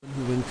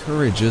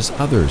encourages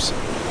others.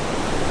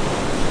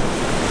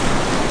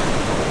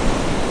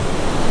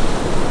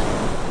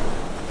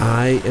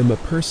 I am a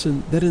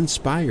person that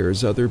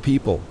inspires other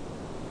people.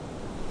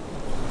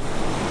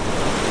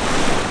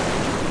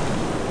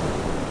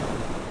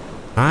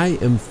 I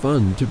am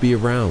fun to be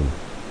around.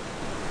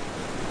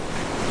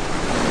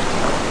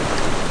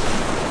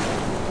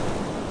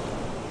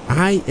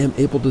 I am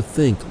able to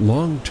think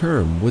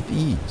long-term with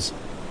ease.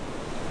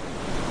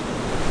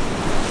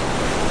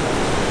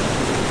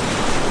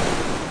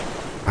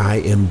 I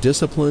am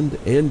disciplined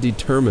and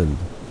determined.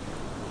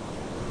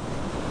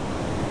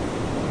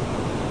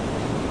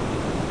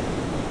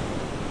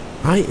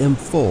 I am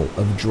full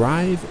of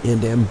drive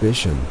and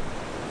ambition.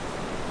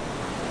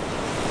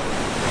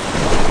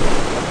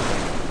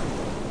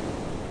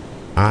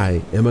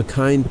 I am a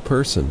kind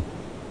person.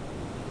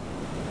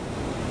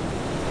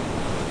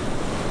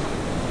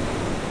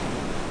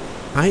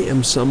 I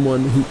am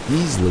someone who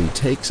easily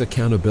takes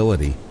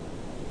accountability.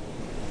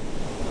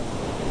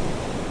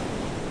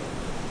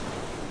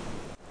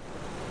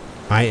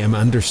 I am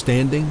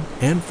understanding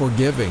and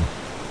forgiving.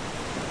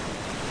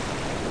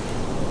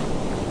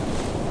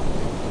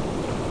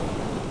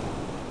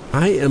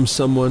 I am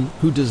someone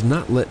who does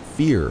not let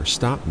fear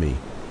stop me.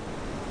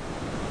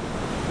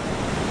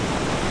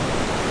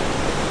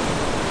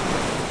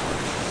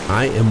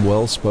 I am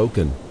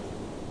well-spoken.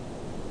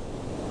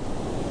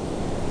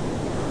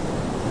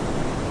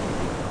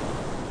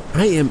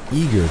 I am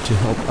eager to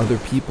help other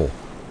people.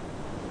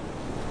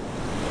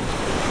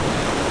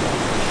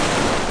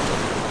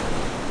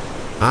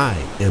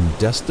 I am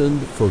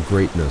destined for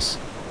greatness.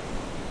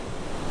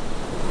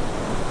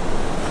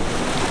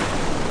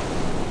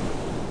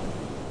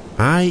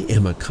 I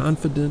am a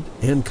confident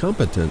and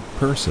competent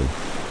person.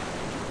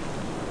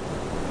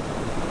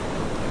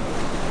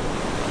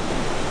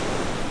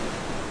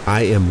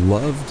 I am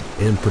loved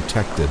and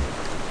protected.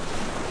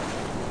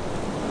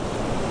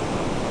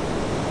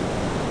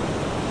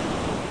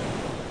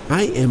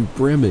 I am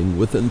brimming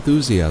with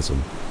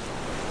enthusiasm.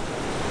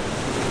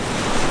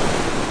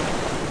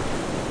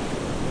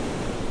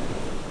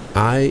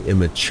 I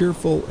am a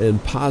cheerful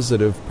and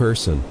positive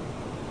person.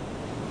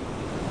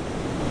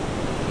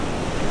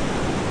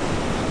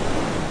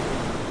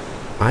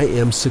 I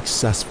am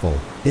successful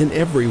in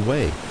every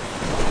way.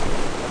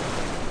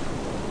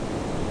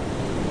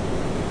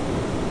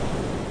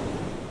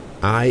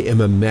 I am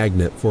a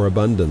magnet for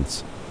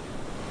abundance.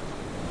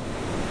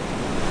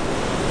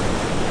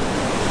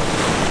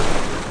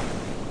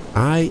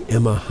 I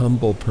am a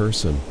humble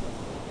person.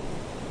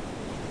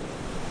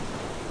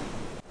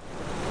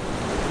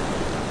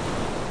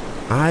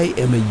 I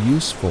am a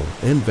useful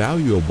and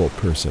valuable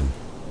person.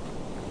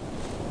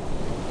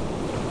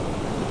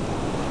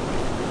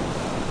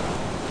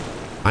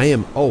 I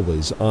am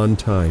always on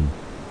time.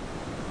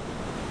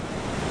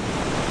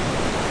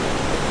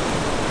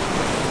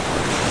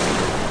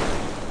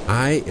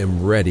 I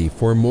am ready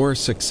for more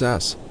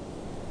success.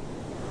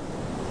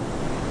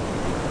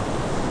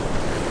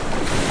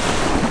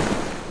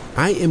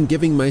 I am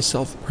giving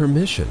myself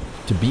permission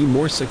to be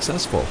more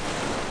successful.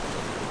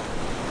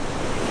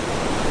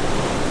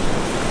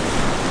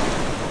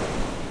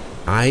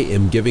 I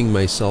am giving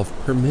myself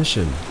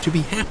permission to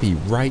be happy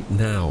right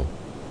now.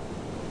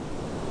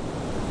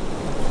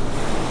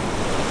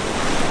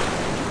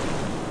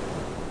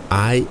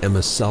 I am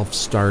a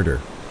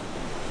self-starter.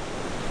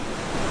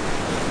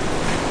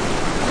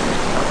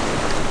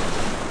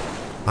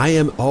 I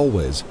am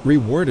always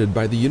rewarded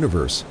by the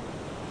universe.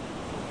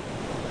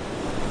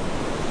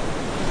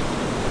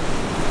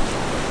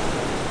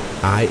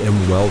 I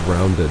am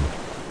well-rounded.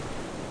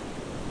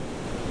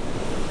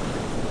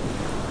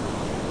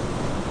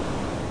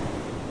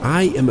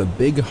 I am a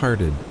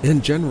big-hearted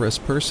and generous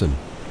person.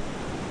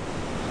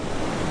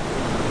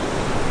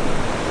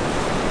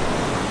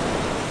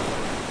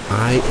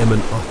 I am an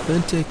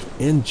authentic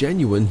and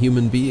genuine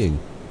human being.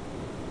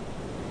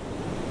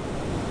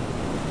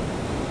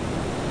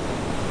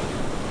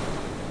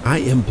 I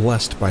am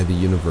blessed by the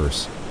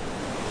universe.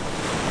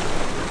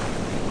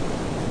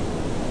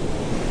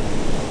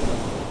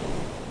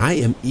 I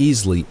am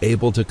easily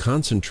able to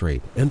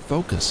concentrate and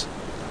focus.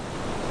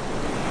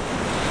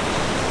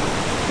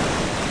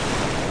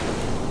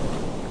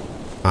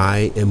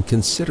 I am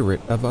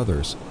considerate of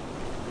others.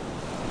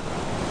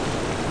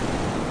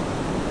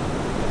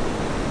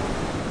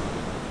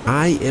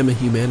 I am a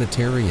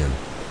humanitarian.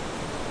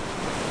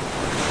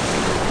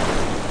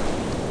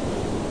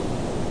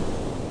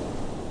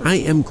 I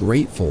am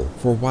grateful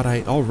for what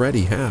I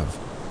already have.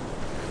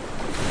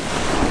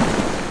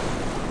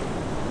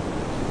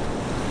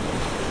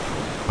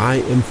 I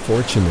am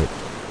fortunate.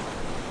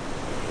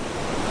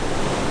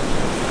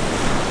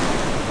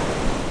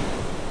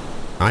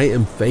 I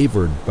am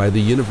favored by the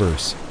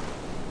universe.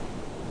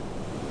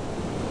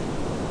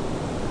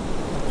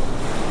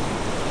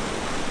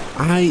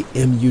 I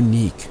am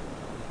unique.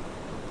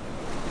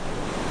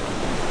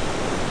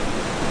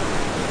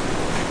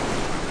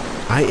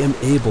 I am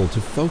able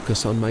to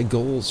focus on my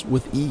goals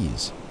with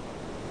ease.